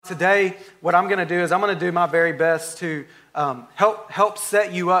today what I'm going to do is I'm going to do my very best to help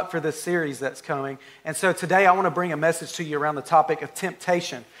set you up for this series that's coming. And so today I want to bring a message to you around the topic of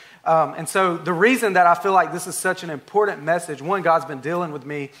temptation. And so the reason that I feel like this is such an important message, one, God's been dealing with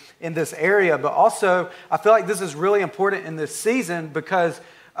me in this area, but also I feel like this is really important in this season because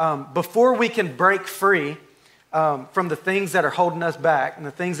before we can break free from the things that are holding us back and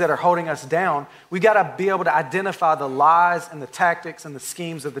the things that are holding us down, we got to be able to identify the lies and the tactics and the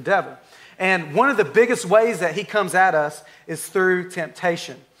schemes of the devil. And one of the biggest ways that he comes at us is through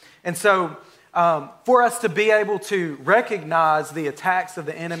temptation. And so for us to be able to recognize the attacks of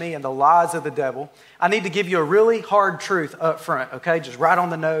the enemy and the lies of the devil, I need to give you a really hard truth up front, okay? Just right on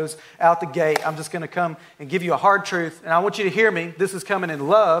the nose, out the gate. I'm just going to come and give you a hard truth. And I want you to hear me. This is coming in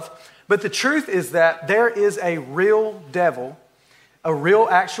love. But the truth is that there is a real devil, a real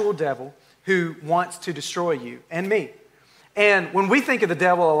actual devil who wants to destroy you and me. And when we think of the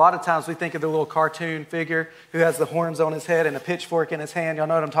devil, a lot of times we think of the little cartoon figure who has the horns on his head and a pitchfork in his hand. Y'all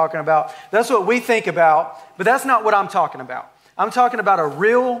know what I'm talking about? That's what we think about, but that's not what I'm talking about. I'm talking about a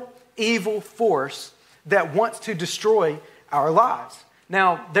real evil force that wants to destroy our lives.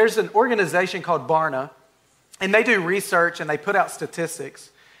 Now, there's an organization called Barna, and they do research and they put out statistics,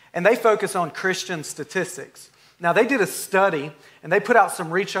 and they focus on Christian statistics. Now, they did a study, and they put out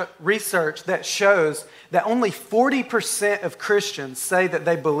some research that shows that only 40% of Christians say that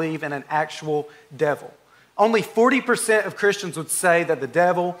they believe in an actual devil. Only 40% of Christians would say that the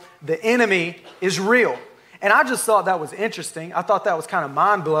devil, the enemy, is real. And I just thought that was interesting. I thought that was kind of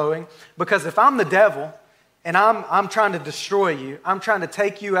mind-blowing, because if I'm the devil and I'm trying to destroy you, I'm trying to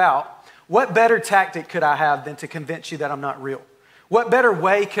take you out, what better tactic could I have than to convince you that I'm not real? What better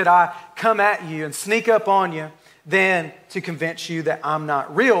way could I come at you and sneak up on you than to convince you that I'm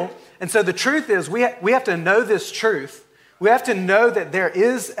not real? And so the truth is we have to know this truth. We have to know that there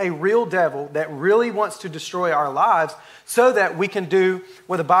is a real devil that really wants to destroy our lives so that we can do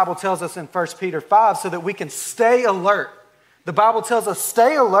what the Bible tells us in 1 Peter 5, so that we can stay alert. The Bible tells us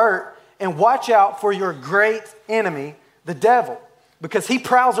stay alert and watch out for your great enemy, the devil, because he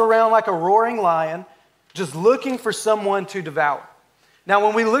prowls around like a roaring lion just looking for someone to devour. Now,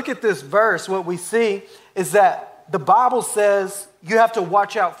 when we look at this verse, what we see is that the Bible says you have to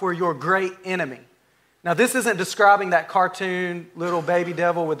watch out for your great enemy. Now, this isn't describing that cartoon little baby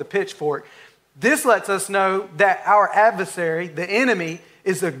devil with the pitchfork. This lets us know that our adversary, the enemy,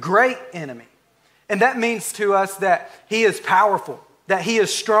 is a great enemy. And that means to us that he is powerful, that he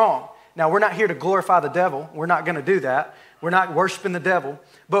is strong. Now, we're not here to glorify the devil. We're not going to do that. We're not worshiping the devil.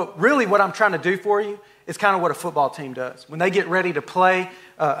 But really what I'm trying to do for you is kind of what a football team does. When they get ready to play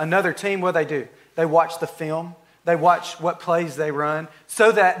another team, what do? They watch the film. They watch what plays they run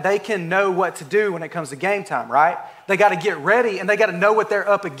so that they can know what to do when it comes to game time, right? They got to get ready and they got to know what they're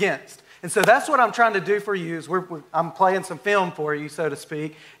up against. And so that's what I'm trying to do for you is I'm playing some film for you, so to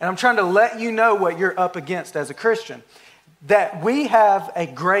speak, and I'm trying to let you know what you're up against as a Christian. That we have a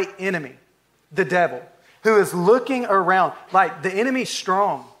great enemy, the devil, who is looking around. Like, the enemy's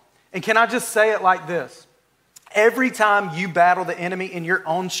strong. And can I just say it like this? Every time you battle the enemy in your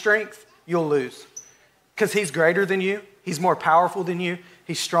own strength, you'll lose. Because he's greater than you, he's more powerful than you,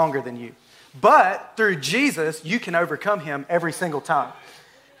 he's stronger than you. But through Jesus, you can overcome him every single time.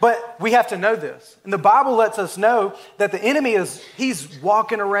 But we have to know this. And the Bible lets us know that the enemy he's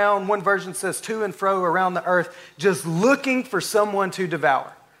walking around, one version says to and fro around the earth, just looking for someone to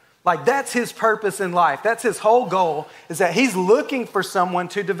devour. Like, that's his purpose in life. That's his whole goal, is that he's looking for someone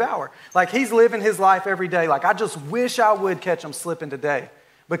to devour. Like, he's living his life every day. Like, I just wish I would catch him slipping today,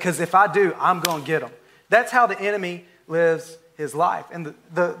 because if I do, I'm going to get him. That's how the enemy lives his life. And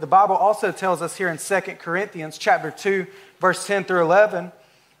the Bible also tells us here in 2 Corinthians chapter 2, verse 10 through 11,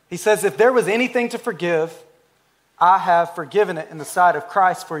 he says, if there was anything to forgive, I have forgiven it in the sight of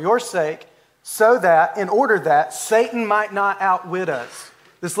Christ for your sake, so that, in order that Satan might not outwit us.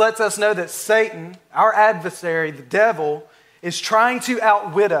 This lets us know that Satan, our adversary, the devil, is trying to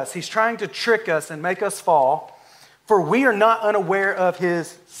outwit us. He's trying to trick us and make us fall, for we are not unaware of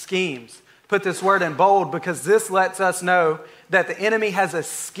his schemes. Put this word in bold because this lets us know that the enemy has a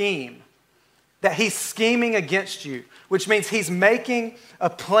scheme, that he's scheming against you, which means he's making a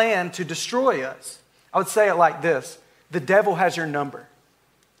plan to destroy us. I would say it like this: the devil has your number.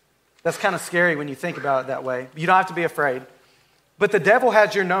 That's kind of scary when you think about it that way. You don't have to be afraid. But the devil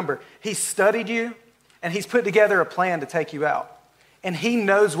has your number. He's studied you, and he's put together a plan to take you out. And he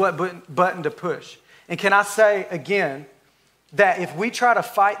knows what button to push. And can I say again, that if we try to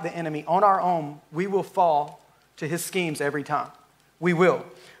fight the enemy on our own, we will fall to his schemes every time. We will.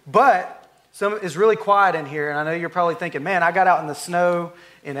 But It's really quiet in here, and I know you're probably thinking, man, I got out in the snow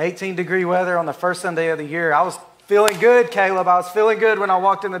in 18-degree weather on the first Sunday of the year. I was feeling good, Caleb. I was feeling good when I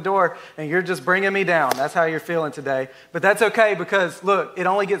walked in the door, and you're just bringing me down. That's how you're feeling today. But that's okay because, look, it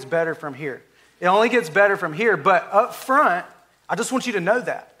only gets better from here. It only gets better from here. But up front, I just want you to know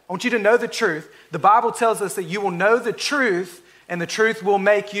that. I want you to know the truth. The Bible tells us that you will know the truth, and the truth will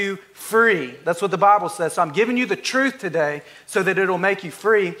make you free. That's what the Bible says. So I'm giving you the truth today so that it'll make you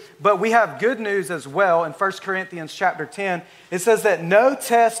free. But we have good news as well. In 1 Corinthians chapter 10, it says that no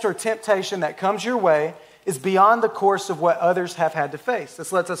test or temptation that comes your way is beyond the course of what others have had to face.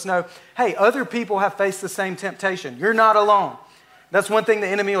 This lets us know, hey, other people have faced the same temptation. You're not alone. That's one thing the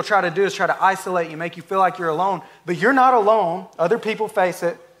enemy will try to do, is try to isolate you, make you feel like you're alone. But you're not alone. Other people face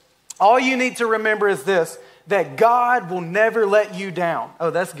it. All you need to remember is this, that God will never let you down. Oh,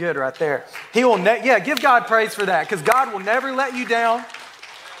 that's good right there. He will give God praise for that, because God will never let you down.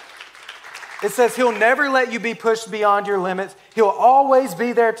 It says he'll never let you be pushed beyond your limits. He'll always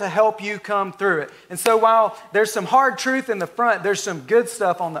be there to help you come through it. And so while there's some hard truth in the front, there's some good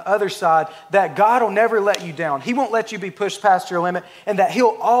stuff on the other side, that God will never let you down. He won't let you be pushed past your limit, and that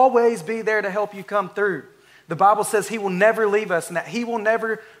he'll always be there to help you come through. The Bible says he will never leave us, and that he will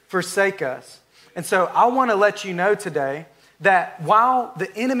never forsake us. And so I want to let you know today that while the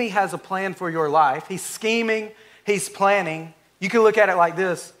enemy has a plan for your life, he's scheming, he's planning, you can look at it like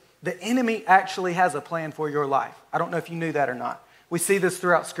this. The enemy actually has a plan for your life. I don't know if you knew that or not. We see this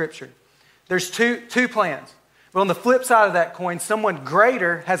throughout Scripture. There's two plans. But on the flip side of that coin, someone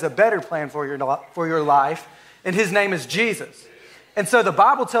greater has a better plan for your life, and his name is Jesus. And so the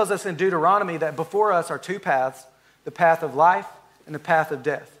Bible tells us in Deuteronomy that before us are two paths, the path of life and the path of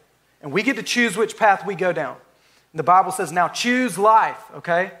death. And we get to choose which path we go down. And the Bible says, now choose life,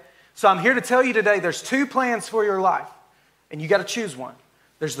 okay? So I'm here to tell you today there's two plans for your life, and you got to choose one.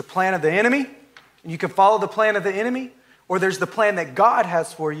 There's the plan of the enemy, and you can follow the plan of the enemy, or there's the plan that God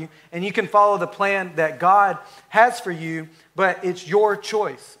has for you, and you can follow the plan that God has for you, but it's your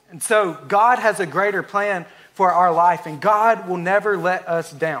choice. And so God has a greater plan for our life, and God will never let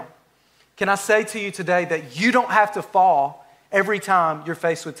us down. Can I say to you today that you don't have to fall every time you're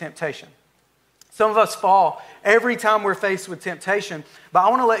faced with temptation? Some of us fall every time we're faced with temptation, but I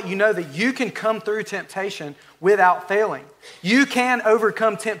want to let you know that you can come through temptation without failing. You can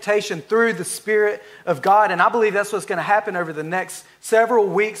overcome temptation through the Spirit of God, and I believe that's what's going to happen over the next several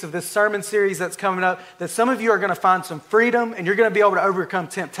weeks of this sermon series that's coming up, that some of you are going to find some freedom, and you're going to be able to overcome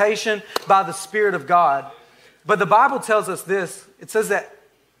temptation by the Spirit of God. But the Bible tells us this. It says that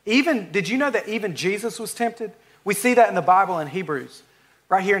did you know that even Jesus was tempted? We see that in the Bible in Hebrews.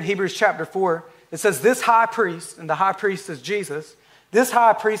 Right here in Hebrews chapter 4, it says this high priest, and the high priest is Jesus, this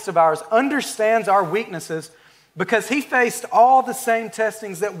high priest of ours understands our weaknesses because he faced all the same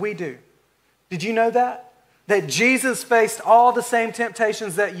testings that we do. Did you know that? That Jesus faced all the same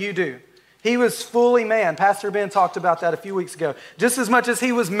temptations that you do. He was fully man. Pastor Ben talked about that a few weeks ago. Just as much as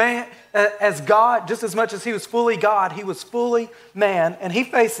he was man as God, just as much as he was fully God, he was fully man, and he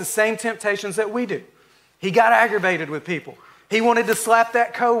faced the same temptations that we do. He got aggravated with people. He wanted to slap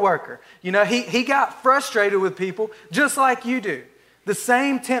that coworker. You know, he got frustrated with people just like you do. The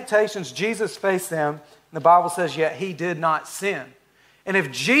same temptations, Jesus faced them. And the Bible says, yet he did not sin. And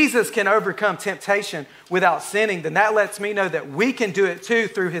if Jesus can overcome temptation without sinning, then that lets me know that we can do it too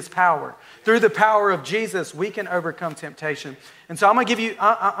through his power. Through the power of Jesus, we can overcome temptation. And so I'm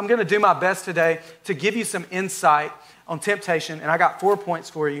going to do my best today to give you some insight on temptation. And I got 4 points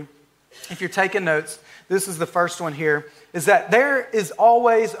for you. If you're taking notes, this is the first one here, is that there is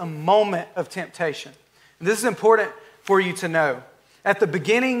always a moment of temptation. And this is important for you to know. At the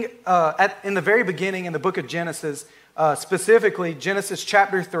beginning, in the very beginning in the book of Genesis, specifically Genesis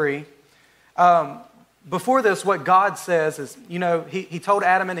chapter 3, before this, what God says is, you know, he told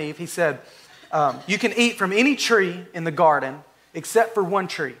Adam and Eve, he said, you can eat from any tree in the garden except for one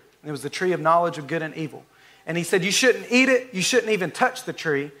tree. And it was the tree of knowledge of good and evil. And he said, you shouldn't eat it. You shouldn't even touch the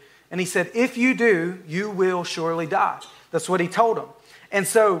tree. And he said, if you do, you will surely die. That's what he told them. And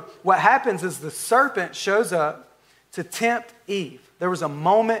so what happens is the serpent shows up to tempt Eve. There was a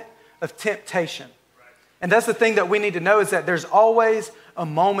moment of temptation. And that's the thing that we need to know, is that there's always a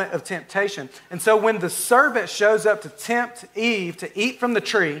moment of temptation. And so when the serpent shows up to tempt Eve to eat from the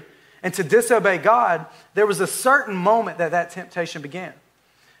tree and to disobey God, there was a certain moment that temptation began.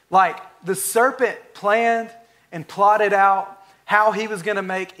 Like the serpent planned and plotted out how he was going to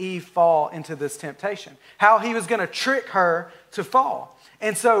make Eve fall into this temptation, how he was going to trick her to fall.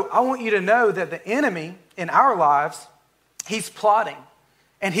 And so I want you to know that the enemy in our lives, he's plotting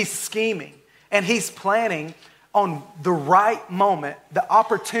and he's scheming and he's planning on the right moment, the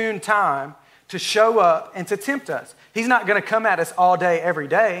opportune time, to show up and to tempt us. He's not going to come at us all day, every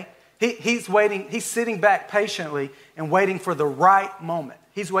day. He's waiting, he's sitting back patiently and waiting for the right moment.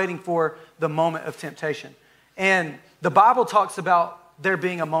 He's waiting for the moment of temptation. And the Bible talks about there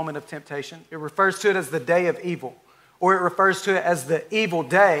being a moment of temptation. It refers to it as the day of evil, or it refers to it as the evil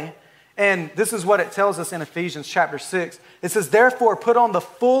day. And this is what it tells us in Ephesians chapter 6. It says, therefore, put on the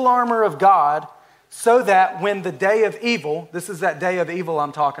full armor of God so that when the day of evil, this is that day of evil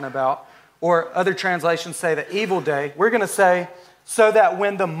I'm talking about, or other translations say the evil day, we're going to say, so that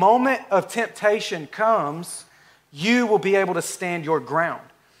when the moment of temptation comes, you will be able to stand your ground.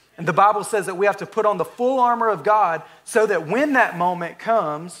 And the Bible says that we have to put on the full armor of God so that when that moment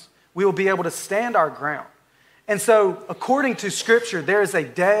comes, we will be able to stand our ground. And so, according to Scripture, there is a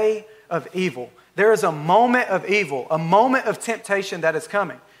day of evil. There is a moment of evil, a moment of temptation that is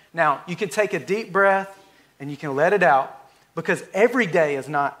coming. Now, you can take a deep breath and you can let it out, because every day is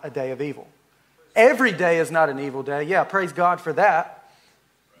not a day of evil. Every day is not an evil day. Yeah, praise God for that.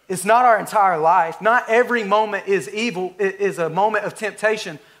 It's not our entire life. Not every moment is evil, it is a moment of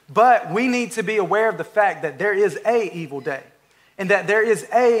temptation. But we need to be aware of the fact that there is an evil day and that there is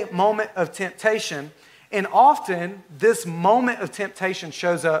a moment of temptation. And often this moment of temptation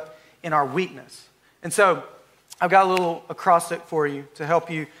shows up in our weakness. And so I've got a little acrostic for you to help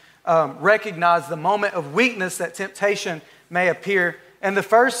you recognize the moment of weakness that temptation may appear. And the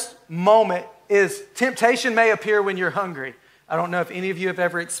first moment is temptation may appear when you're hungry. I don't know if any of you have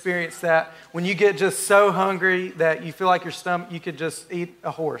ever experienced that. When you get just so hungry that you feel like your stomach, you could just eat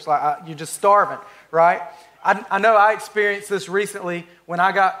a horse. You're just starving, right? I know I experienced this recently when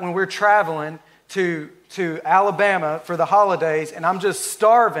we're traveling to Alabama for the holidays, and I'm just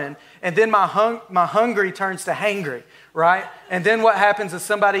starving, and then my hungry turns to hangry, right? And then what happens is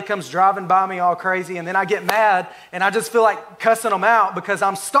somebody comes driving by me all crazy, and then I get mad, and I just feel like cussing them out because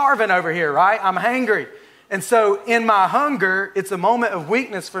I'm starving over here, right? I'm hangry. And so in my hunger, it's a moment of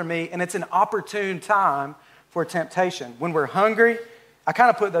weakness for me, and it's an opportune time for temptation. When we're hungry, I kind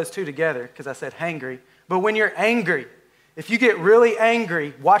of put those two together because I said hangry. But when you're angry, if you get really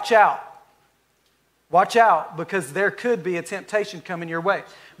angry, watch out. Watch out, because there could be a temptation coming your way.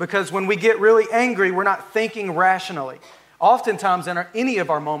 Because when we get really angry, we're not thinking rationally. Oftentimes in any of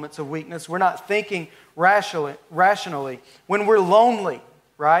our moments of weakness, we're not thinking rationally. When we're lonely,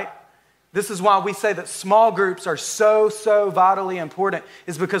 right? This is why we say that small groups are so vitally important,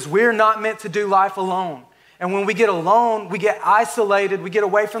 is because we're not meant to do life alone. And when we get alone, we get isolated, we get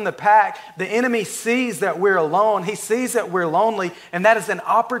away from the pack. The enemy sees that we're alone. He sees that we're lonely, and that is an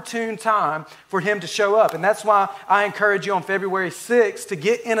opportune time for him to show up. And that's why I encourage you on February 6th to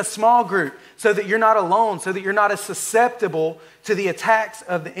get in a small group so that you're not alone, so that you're not as susceptible to the attacks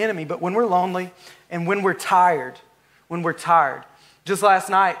of the enemy. But when we're lonely and when we're tired, just last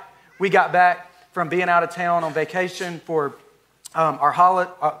night, we got back from being out of town on vacation for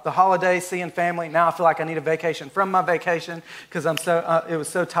the holidays, seeing family. Now I feel like I need a vacation from my vacation because it was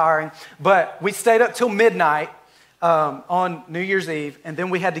so tiring. But we stayed up till midnight on New Year's Eve, and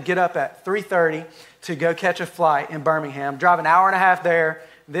then we had to get up at 3:30 to go catch a flight in Birmingham, drive an hour and a half there.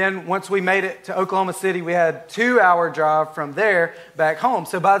 Then once we made it to Oklahoma City, we had a 2-hour drive from there back home.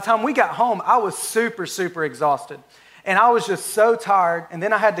 So by the time we got home, I was super exhausted. And I was just so tired, and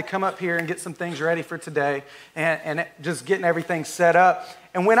then I had to come up here and get some things ready for today and just getting everything set up.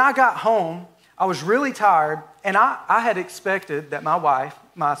 And when I got home, I was really tired, and I had expected that my wife,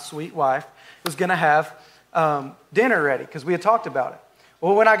 my sweet wife, was going to have dinner ready because we had talked about it.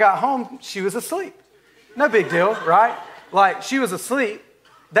 Well, when I got home, she was asleep. No big deal, right? Like, she was asleep.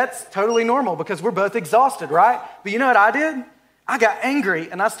 That's totally normal because we're both exhausted, right? But you know what I did? I got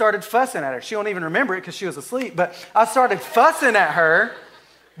angry and I started fussing at her. She don't even remember it because she was asleep, but I started fussing at her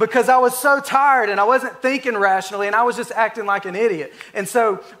because I was so tired and I wasn't thinking rationally and I was just acting like an idiot. And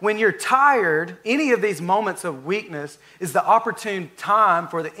so when you're tired, any of these moments of weakness is the opportune time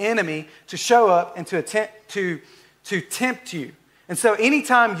for the enemy to show up and to attempt to tempt you. And so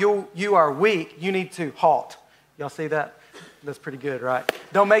anytime you are weak, you need to halt. Y'all see that? That's pretty good, right?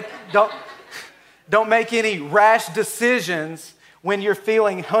 Don't make any rash decisions when you're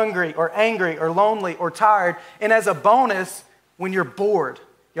feeling hungry or angry or lonely or tired. And as a bonus, when you're bored.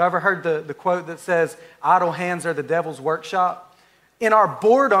 You ever heard the quote that says, idle hands are the devil's workshop? In our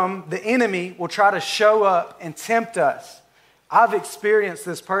boredom, the enemy will try to show up and tempt us. I've experienced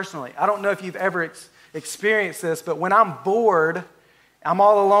this personally. I don't know if you've ever experienced this, but when I'm bored, I'm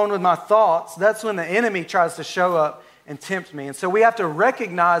all alone with my thoughts, that's when the enemy tries to show up and tempt me. And so we have to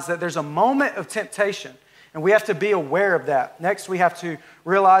recognize that there's a moment of temptation, and we have to be aware of that. Next, we have to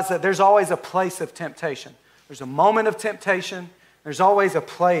realize that there's always a place of temptation. There's a moment of temptation. There's always a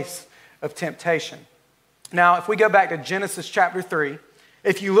place of temptation. Now, if we go back to Genesis chapter 3,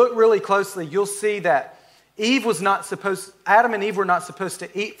 if you look really closely, you'll see that Adam and Eve were not supposed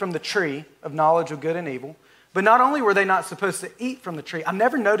to eat from the tree of knowledge of good and evil. But not only were they not supposed to eat from the tree, I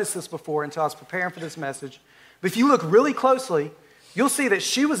never noticed this before until I was preparing for this message. But if you look really closely, you'll see that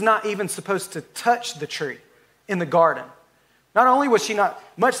she was not even supposed to touch the tree in the garden. Not only was she not,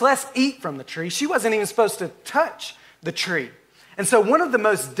 much less eat from the tree, she wasn't even supposed to touch the tree. And so one of the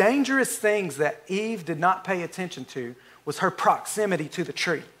most dangerous things that Eve did not pay attention to was her proximity to the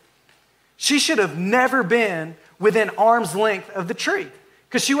tree. She should have never been within arm's length of the tree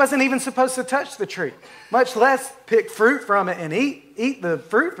because she wasn't even supposed to touch the tree, much less pick fruit from it and eat the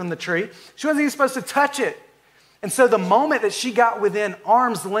fruit from the tree. She wasn't even supposed to touch it. And so the moment that she got within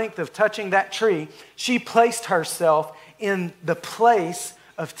arm's length of touching that tree, she placed herself in the place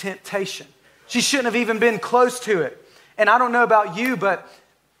of temptation. She shouldn't have even been close to it. And I don't know about you, but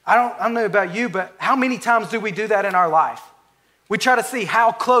how many times do we do that in our life? We try to see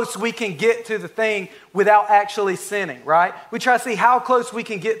how close we can get to the thing without actually sinning, right? We try to see how close we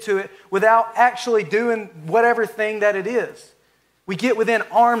can get to it without actually doing whatever thing that it is. We get within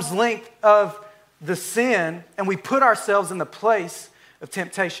arm's length of the sin and we put ourselves in the place of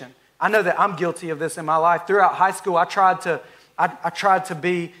temptation. I know that I'm guilty of this in my life. Throughout high school, I tried to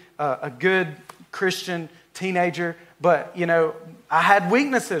be a good Christian teenager, but I had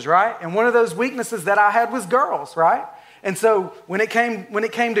weaknesses, right? And one of those weaknesses that I had was girls, right? And so when it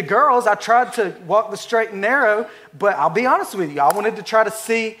came to girls, I tried to walk the straight and narrow, but I'll be honest with you, I wanted to try to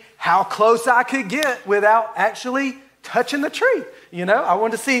see how close I could get without actually touching the tree. I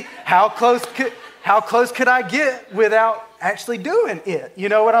wanted to see how close could I get without actually doing it. You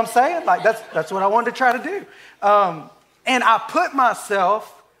know what I'm saying? Like that's what I wanted to try to do. And I put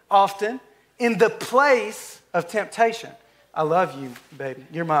myself often in the place of temptation. I love you, baby.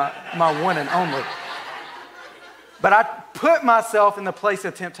 You're my one and only. But I put myself in the place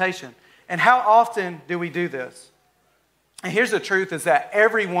of temptation. And how often do we do this? And here's the truth is that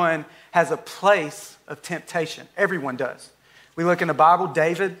everyone has a place of temptation. Everyone does. We look in the Bible,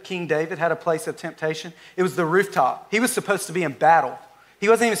 King David had a place of temptation. It was the rooftop. He was supposed to be in battle. He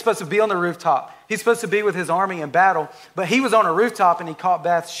wasn't even supposed to be on the rooftop. He's supposed to be with his army in battle, but he was on a rooftop and he caught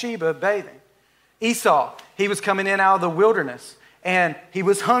Bathsheba bathing. Esau, he was coming in out of the wilderness and he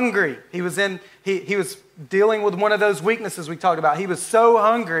was hungry. He was dealing with one of those weaknesses we talked about. He was so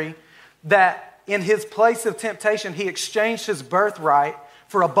hungry that in his place of temptation, he exchanged his birthright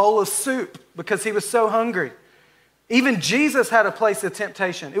for a bowl of soup because he was so hungry. Even Jesus had a place of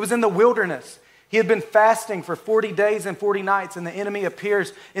temptation. It was in the wilderness. He had been fasting for 40 days and 40 nights, and the enemy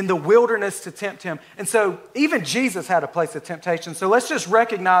appears in the wilderness to tempt him. And so even Jesus had a place of temptation. So let's just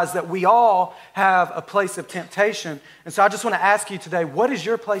recognize that we all have a place of temptation. And so I just want to ask you today, what is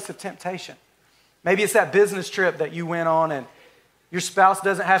your place of temptation? Maybe it's that business trip that you went on and your spouse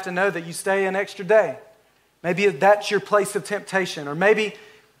doesn't have to know that you stay an extra day. Maybe that's your place of temptation. Or maybe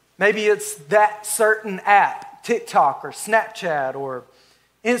it's that certain app, TikTok or Snapchat or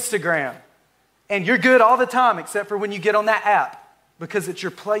Instagram. And you're good all the time except for when you get on that app because it's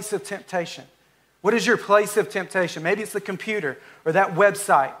your place of temptation. What is your place of temptation? Maybe it's the computer or that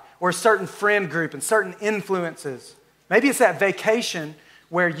website or a certain friend group and certain influences. Maybe it's that vacation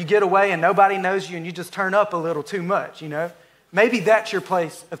where you get away and nobody knows you and you just turn up a little too much, Maybe that's your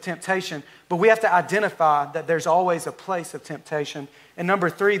place of temptation, but we have to identify that there's always a place of temptation. And number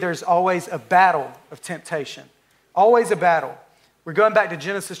 3, there's always a battle of temptation. Always a battle. We're going back to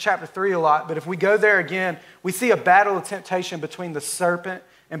Genesis chapter 3 a lot, but if we go there again, we see a battle of temptation between the serpent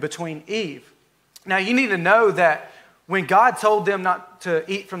and between Eve. Now, you need to know that when God told them not to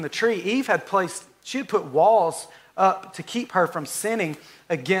eat from the tree, Eve had put walls up to keep her from sinning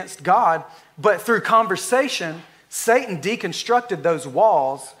against God, but through conversation, Satan deconstructed those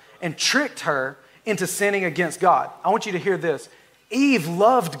walls and tricked her into sinning against God. I want you to hear this. Eve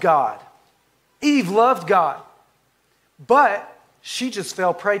loved God. Eve loved God, but she just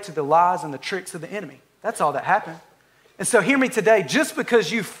fell prey to the lies and the tricks of the enemy. That's all that happened. And so hear me today, just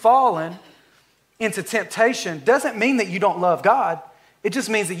because you've fallen into temptation doesn't mean that you don't love God. It just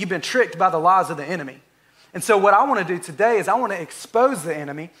means that you've been tricked by the lies of the enemy. And so what I want to do today is I want to expose the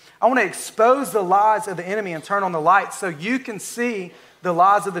enemy. I want to expose the lies of the enemy and turn on the light so you can see the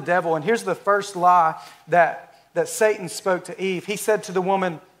lies of the devil. And here's the first lie that Satan spoke to Eve. He said to the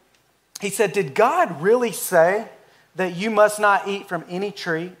woman, he said, "Did God really say that you must not eat from any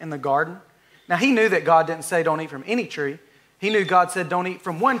tree in the garden?" Now, he knew that God didn't say don't eat from any tree. He knew God said don't eat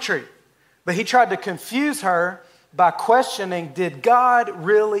from one tree. But he tried to confuse her by questioning, did God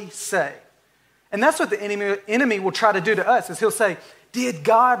really say? And that's what the enemy will try to do to us, is he'll say, did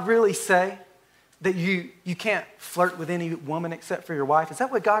God really say that you can't flirt with any woman except for your wife? Is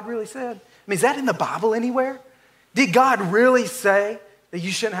that what God really said? I mean, is that in the Bible anywhere? Did God really say that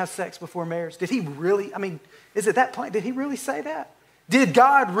you shouldn't have sex before marriage? Did he really, I mean, is it that plain? Did he really say that? Did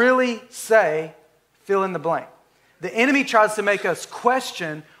God really say, fill in the blank? The enemy tries to make us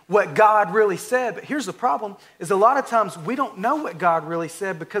question what God really said, but here's the problem, is a lot of times we don't know what God really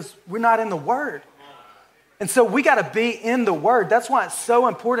said because we're not in the Word. And so we got to be in the Word. That's why it's so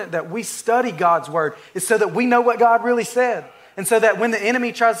important that we study God's Word, is so that we know what God really said. And so that when the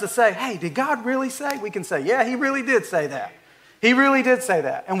enemy tries to say, hey, did God really say? We can say, yeah, he really did say that. He really did say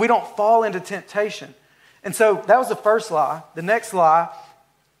that. And we don't fall into temptation. And so that was the first lie. The next lie,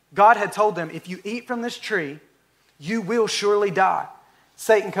 God had told them, if you eat from this tree, you will surely die.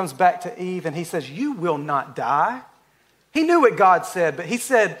 Satan comes back to Eve and he says, you will not die. He knew what God said, but he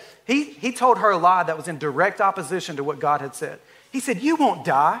said, he told her a lie that was in direct opposition to what God had said. He said, you won't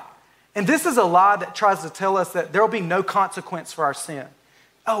die. And this is a lie that tries to tell us that there will be no consequence for our sin.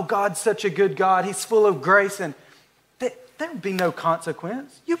 Oh, God's such a good God. He's full of grace, and there will be no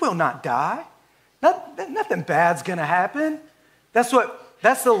consequence. You will not die. Nothing bad's going to happen. That's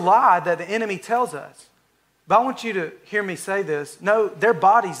the lie that the enemy tells us. But I want you to hear me say this. No, their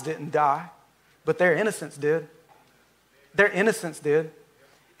bodies didn't die, but their innocence did. Their innocence did.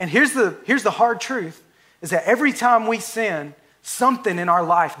 And here's the hard truth, is that every time we sin, something in our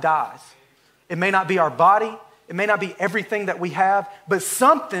life dies. It may not be our body. It may not be everything that we have, but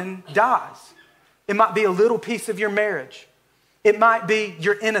something dies. It might be a little piece of your marriage. It might be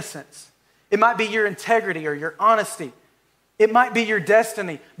your innocence. It might be your integrity or your honesty. It might be your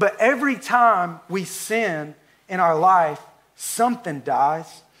destiny. But every time we sin in our life, something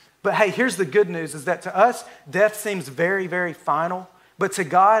dies. But hey, here's the good news, is that to us, death seems very, very final. But to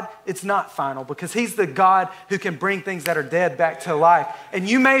God, it's not final, because he's the God who can bring things that are dead back to life. And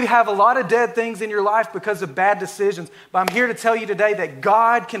you may have a lot of dead things in your life because of bad decisions, but I'm here to tell you today that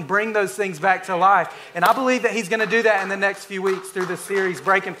God can bring those things back to life. And I believe that he's going to do that in the next few weeks through this series,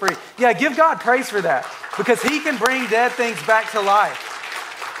 Breaking Free. Yeah, give God praise for that, because he can bring dead things back to life.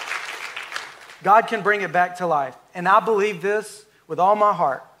 God can bring it back to life. And I believe this with all my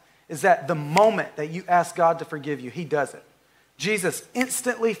heart, is that the moment that you ask God to forgive you, he does it. Jesus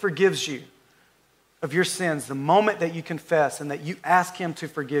instantly forgives you of your sins the moment that you confess and that you ask him to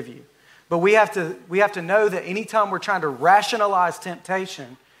forgive you. But we have to know that anytime we're trying to rationalize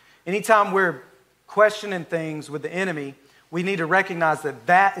temptation, anytime we're questioning things with the enemy, we need to recognize that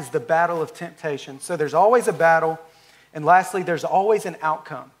that is the battle of temptation. So there's always a battle. And lastly, there's always an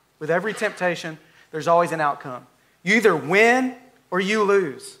outcome. With every temptation, there's always an outcome. You either win or you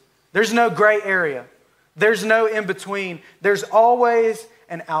lose. There's no gray area. There's no in between. There's always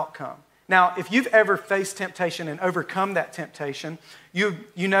an outcome. Now, if you've ever faced temptation and overcome that temptation, you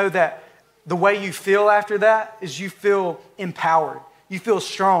know that the way you feel after that is you feel empowered. You feel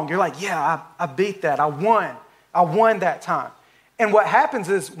strong. You're like, yeah, I beat that. I won. I won that time. And what happens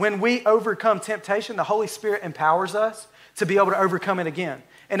is when we overcome temptation, the Holy Spirit empowers us to be able to overcome it again.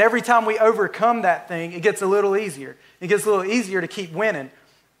 And every time we overcome that thing, it gets a little easier. It gets a little easier to keep winning.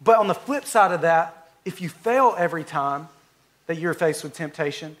 But on the flip side of that, if you fail every time that you're faced with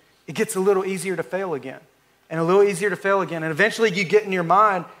temptation, it gets a little easier to fail again, and a little easier to fail again. And eventually you get in your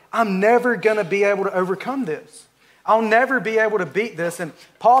mind, I'm never going to be able to overcome this. I'll never be able to beat this. And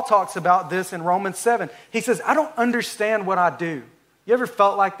Paul talks about this in Romans 7. He says, I don't understand what I do. You ever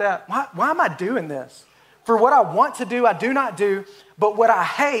felt like that? Why am I doing this? For what I want to do, I do not do. But what I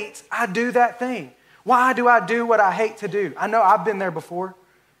hate, I do that thing. Why do I do what I hate to do? I know I've been there before.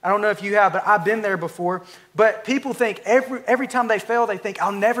 I don't know if you have, but I've been there before. But people think every time they fail, they think,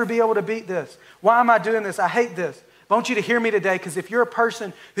 I'll never be able to beat this. Why am I doing this? I hate this. I want you to hear me today, because if you're a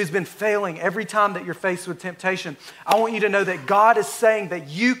person who's been failing every time that you're faced with temptation, I want you to know that God is saying that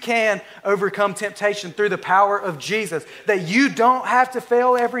you can overcome temptation through the power of Jesus, that you don't have to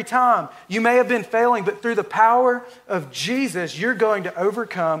fail every time. You may have been failing, but through the power of Jesus, you're going to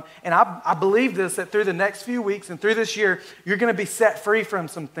overcome. And I believe this, that through the next few weeks and through this year, you're going to be set free from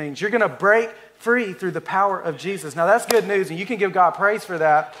some things. You're going to break free through the power of Jesus. Now that's good news, and you can give God praise for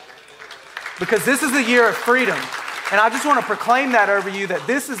that, because this is the year of freedom. And I just want to proclaim that over you, that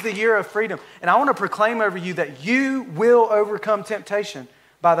this is the year of freedom. And I want to proclaim over you that you will overcome temptation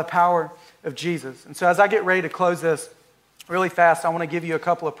by the power of Jesus. And so as I get ready to close this really fast, I want to give you a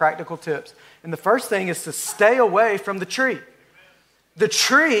couple of practical tips. And the first thing is to stay away from the tree. The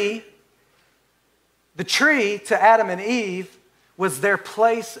tree to Adam and Eve was their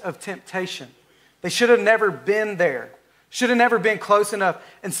place of temptation. They should have never been there. Should have never been close enough.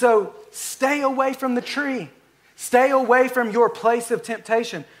 And so stay away from the tree. Stay away from your place of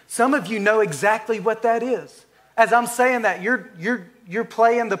temptation. Some of you know exactly what that is. As I'm saying that, you're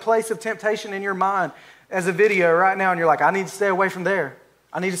playing the place of temptation in your mind as a video right now, and you're like, I need to stay away from there.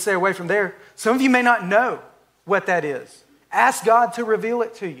 I need to stay away from there. Some of you may not know what that is. Ask God to reveal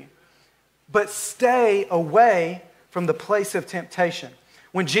it to you. But stay away from the place of temptation.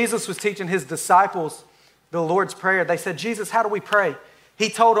 When Jesus was teaching his disciples the Lord's Prayer, they said, Jesus, how do we pray? He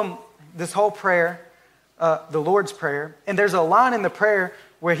told them this whole prayer, the Lord's Prayer. And there's a line in the prayer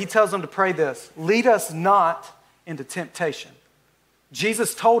where he tells them to pray this: lead us not into temptation.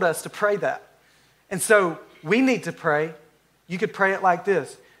 Jesus told us to pray that. And so we need to pray. You could pray it like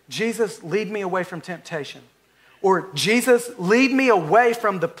this: Jesus, lead me away from temptation. Or Jesus, lead me away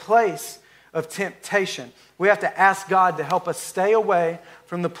from the place of temptation. We have to ask God to help us stay away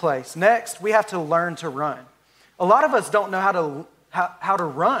from the place. Next, we have to learn to run. A lot of us don't know how to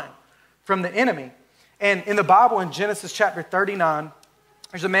run from the enemy. And in the Bible, in Genesis chapter 39,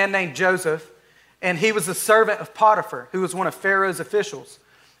 there's a man named Joseph, and he was a servant of Potiphar, who was one of Pharaoh's officials.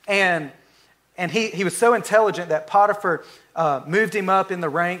 And he was so intelligent that Potiphar moved him up in the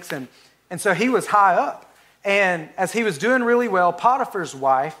ranks, and so he was high up. And as he was doing really well, Potiphar's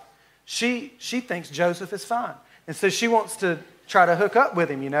wife, she thinks Joseph is fine. And so she wants to try to hook up with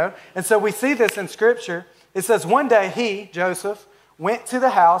him, you know. And so we see this in Scripture. It says, one day he, Joseph, went to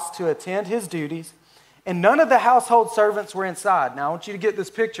the house to attend his duties, and none of the household servants were inside. Now I want you to get this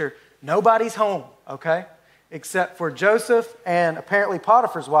picture. Nobody's home, okay? Except for Joseph and apparently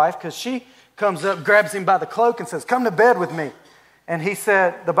Potiphar's wife, because she comes up, grabs him by the cloak and says, come to bed with me. And he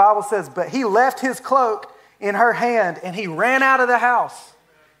said, the Bible says, but he left his cloak in her hand and he ran out of the house.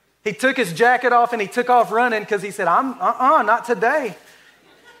 He took his jacket off and he took off running because he said, not today.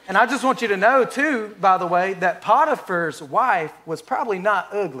 And I just want you to know too, by the way, that Potiphar's wife was probably not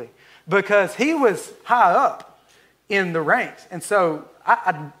ugly because he was high up in the ranks. And so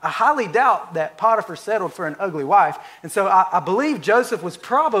I highly doubt that Potiphar settled for an ugly wife. And so I believe Joseph was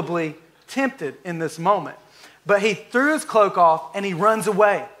probably tempted in this moment. But he threw his cloak off and he runs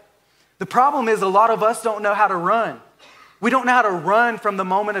away. The problem is a lot of us don't know how to run. We don't know how to run from the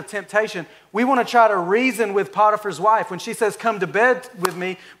moment of temptation. We want to try to reason with Potiphar's wife. When she says, come to bed with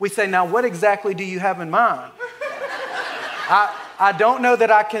me, we say, now what exactly do you have in mind? I don't know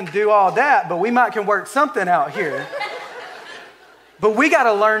that I can do all that, but we might can work something out here. But we got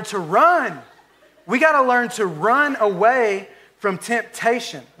to learn to run. We got to learn to run away from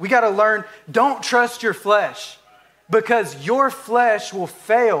temptation. We got to learn, don't trust your flesh, because your flesh will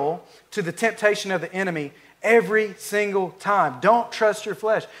fail to the temptation of the enemy every single time. Don't trust your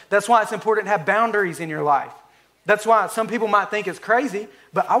flesh. That's why it's important to have boundaries in your life. That's why some people might think it's crazy,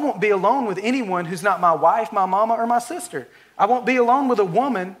 but I won't be alone with anyone who's not my wife, my mama, or my sister. I won't be alone with a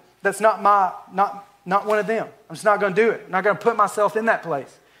woman that's not one of them. I'm just not going to do it. I'm not going to put myself in that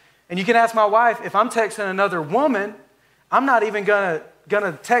place. And you can ask my wife, if I'm texting another woman, I'm not even going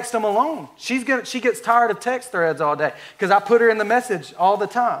to text them alone. She gets tired of text threads all day because I put her in the message all the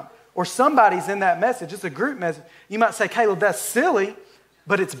time. Or somebody's in that message. It's a group message. You might say, Caleb, that's silly,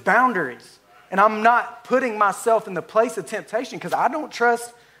 but it's boundaries. And I'm not putting myself in the place of temptation because I don't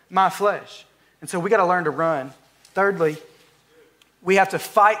trust my flesh. And so we got to learn to run. Thirdly, we have to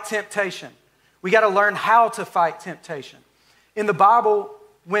fight temptation. We got to learn how to fight temptation. In the Bible,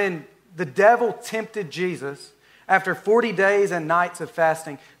 when the devil tempted Jesus, after 40 days and nights of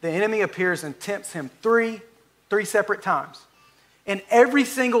fasting, the enemy appears and tempts him three separate times. And every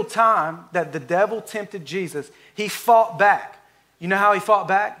single time that the devil tempted Jesus, he fought back. You know how he fought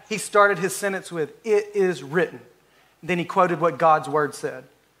back? He started his sentence with, "It is written." Then he quoted what God's word said.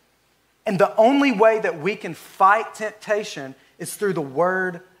 And the only way that we can fight temptation is through the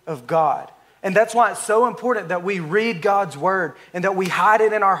word of God. And that's why it's so important that we read God's word and that we hide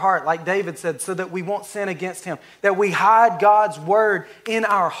it in our heart, like David said, so that we won't sin against him. That we hide God's word in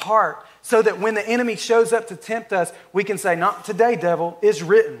our heart so that when the enemy shows up to tempt us, we can say, not today, devil, it's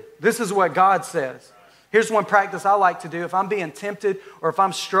written. This is what God says. Here's one practice I like to do. If I'm being tempted or if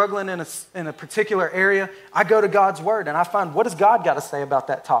I'm struggling in a particular area, I go to God's word and I find, what does God got to say about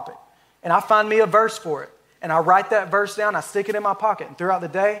that topic? And I find me a verse for it. And I write that verse down, I stick it in my pocket. And throughout the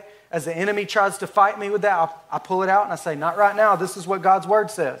day, as the enemy tries to fight me with that, I pull it out and I say, not right now, this is what God's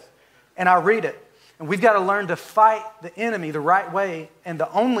word says. And I read it. And we've got to learn to fight the enemy the right way, and the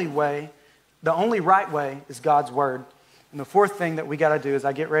only right way is God's word. And the fourth thing that we got to do as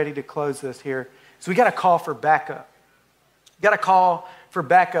I get ready to close this here, is we got to call for backup. We got to call for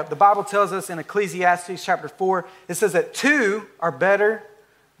backup. The Bible tells us in Ecclesiastes chapter 4, it says that two are better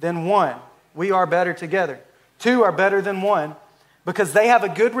than one. We are better together. Two are better than one, because they have a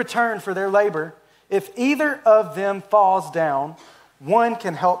good return for their labor. If either of them falls down, one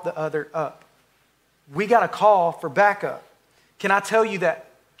can help the other up. We got a call for backup. Can I tell you that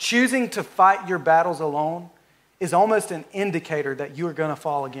choosing to fight your battles alone is almost an indicator that you are going to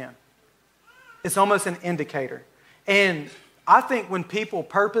fall again? It's almost an indicator. And I think when people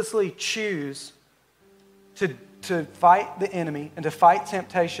purposely choose to fight the enemy and to fight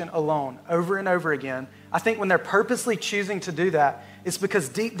temptation alone over and over again, I think when they're purposely choosing to do that, it's because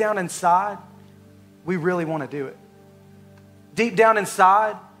deep down inside, we really want to do it. Deep down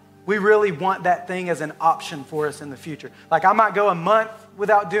inside, we really want that thing as an option for us in the future. Like I might go a month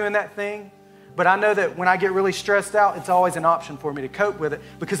without doing that thing, but I know that when I get really stressed out, it's always an option for me to cope with it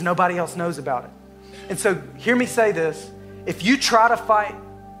because nobody else knows about it. And so hear me say this. If you try to fight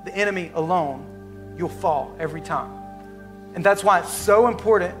the enemy alone, you'll fall every time. And that's why it's so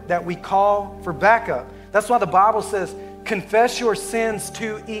important that we call for backup. That's why the Bible says, confess your sins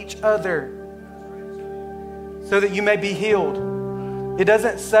to each other so that you may be healed. It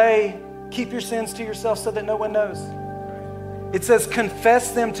doesn't say, keep your sins to yourself so that no one knows. It says,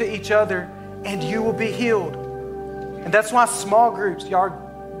 confess them to each other and you will be healed. And that's why small groups,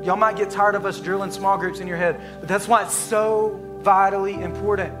 y'all might get tired of us drilling small groups in your head, but that's why it's so vitally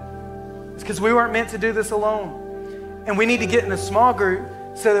important. It's because we weren't meant to do this alone. And we need to get in a small group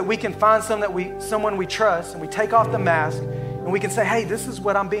so that we can find someone we trust, and we take off the mask and we can say, hey, this is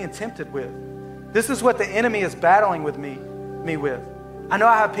what I'm being tempted with. This is what the enemy is battling with me with. I know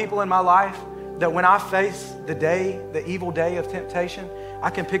I have people in my life that when I face the evil day of temptation, I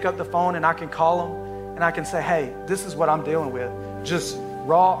can pick up the phone and I can call them and I can say, hey, this is what I'm dealing with. Just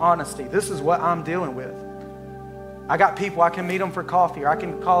raw honesty. This is what I'm dealing with. I got people, I can meet them for coffee, or I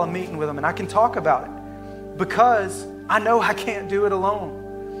can call a meeting with them and I can talk about it because I know I can't do it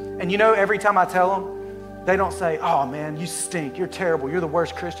alone. And you know, every time I tell them, they don't say, oh man, you stink, you're terrible, you're the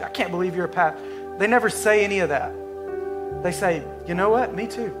worst Christian, I can't believe you're a pastor. They never say any of that. They say, you know what, me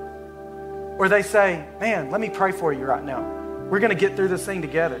too. Or they say, man, let me pray for you right now. We're gonna get through this thing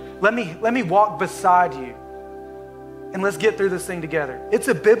together. Let me walk beside you and let's get through this thing together. It's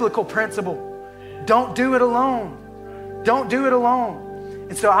a biblical principle. Don't do it alone. Don't do it alone.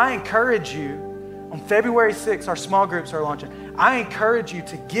 And so I encourage you, on February 6th, our small groups are launching. I encourage you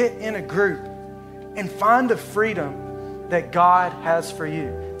to get in a group and find the freedom that God has for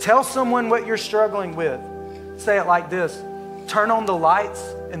you. Tell someone what you're struggling with. Say it like this: turn on the lights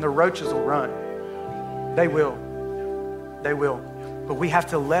and the roaches will run. They will. They will. But we have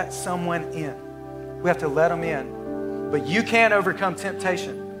to let someone in. We have to let them in. But you can overcome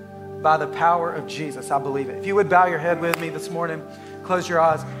temptation by the power of Jesus. I believe it. If you would bow your head with me this morning, close your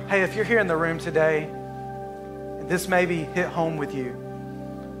eyes. Hey, if you're here in the room today, and this maybe hit home with you,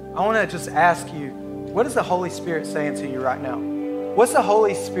 I want to just ask you, what is the Holy Spirit saying to you right now? What's the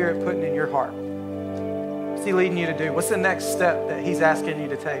Holy Spirit putting in your heart? What's He leading you to do? What's the next step that He's asking you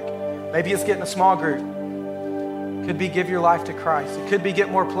to take? Maybe it's getting a small group. It could be give your life to Christ. It could be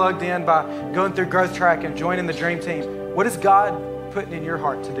get more plugged in by going through Growth Track and joining the Dream Team. What is God putting in your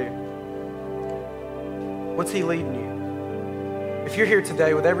heart to do? What's He leading you? If you're here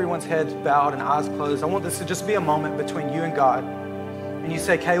today with everyone's heads bowed and eyes closed, I want this to just be a moment between you and God. And you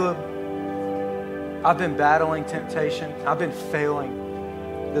say, Caleb, I've been battling temptation. I've been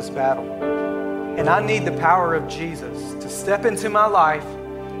failing this battle. And I need the power of Jesus to step into my life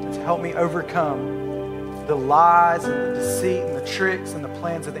and to help me overcome the lies and the deceit and the tricks and the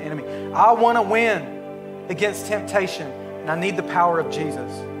plans of the enemy. I want to win against temptation, and I need the power of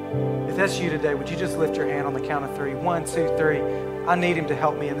Jesus. If that's you today, would you just lift your hand on the count of 3? 1, 2, 3. I need Him to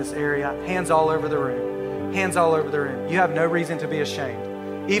help me in this area. Hands all over the room. Hands all over the room. You have no reason to be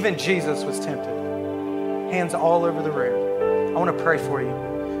ashamed. Even Jesus was tempted. Hands all over the room. I want to pray for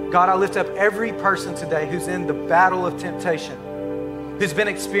you. God, I lift up every person today who's in the battle of temptation, who's been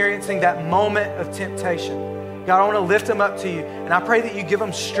experiencing that moment of temptation. God, I want to lift them up to you, and I pray that you give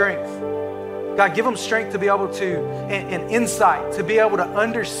them strength. God, give them strength to be able to, and insight, to be able to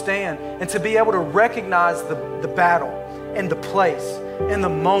understand and to be able to recognize the battle and the place and the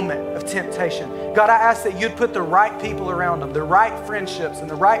moment of temptation. God, I ask that you'd put the right people around them, the right friendships and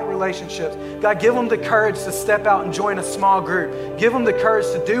the right relationships. God, give them the courage to step out and join a small group. Give them the courage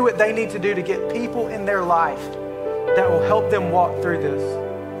to do what they need to do to get people in their life that will help them walk through this.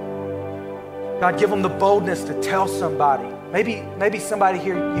 God, give them the boldness to tell somebody. Maybe somebody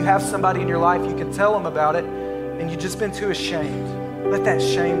here, you have somebody in your life, you can tell them about it, and you've just been too ashamed. Let that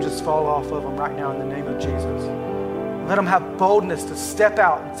shame just fall off of them right now in the name of Jesus. Let them have boldness to step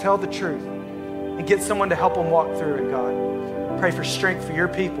out and tell the truth and get someone to help them walk through it, God. Pray for strength for your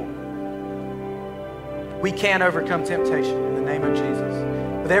people. We can overcome temptation in the name of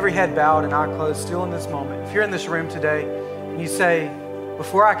Jesus. With with every head bowed and eye closed, still in this moment, if you're in this room today and you say,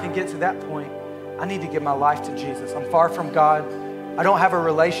 before I can get to that point, I need to give my life to Jesus. I'm far from God. I don't have a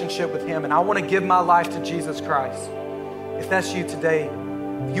relationship with Him, and I want to give my life to Jesus Christ. If that's you today,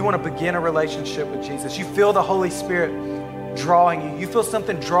 if you want to begin a relationship with Jesus, you feel the Holy Spirit drawing you. You feel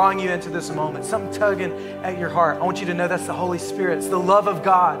something drawing you into this moment, something tugging at your heart. I want you to know that's the Holy Spirit. It's the love of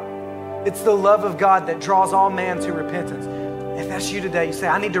God. It's the love of God that draws all man to repentance. If that's you today, you say,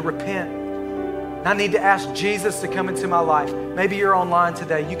 I need to repent. I need to ask Jesus to come into my life. Maybe you're online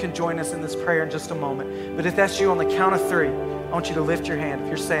today. You can join us in this prayer in just a moment. But if that's you, on the count of 3, I want you to lift your hand. If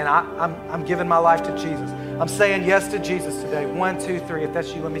you're saying, I'm giving my life to Jesus. I'm saying yes to Jesus today. 1, 2, 3. If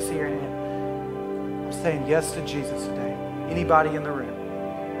that's you, let me see your hand. I'm saying yes to Jesus today. Anybody in the room?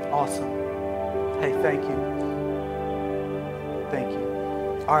 Awesome. Hey, thank you. Thank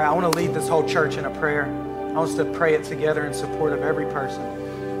you. All right, I want to lead this whole church in a prayer. I want us to pray it together in support of every person.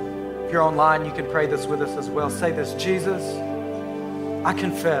 If you're online, you can pray this with us as well. Say this: Jesus, I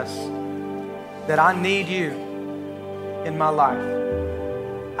confess that I need you in my life.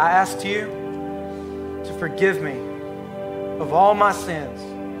 I ask you to forgive me of all my sins,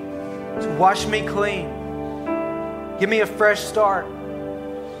 to wash me clean, give me a fresh start,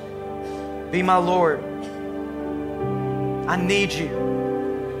 be my Lord. I need you,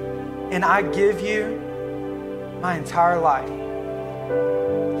 and I give you my entire life.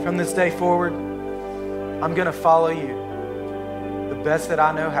 From this day forward, I'm going to follow you the best that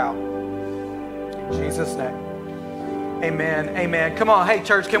I know how. In Jesus' name, amen, amen. Come on, hey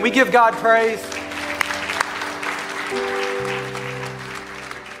church, can we give God praise?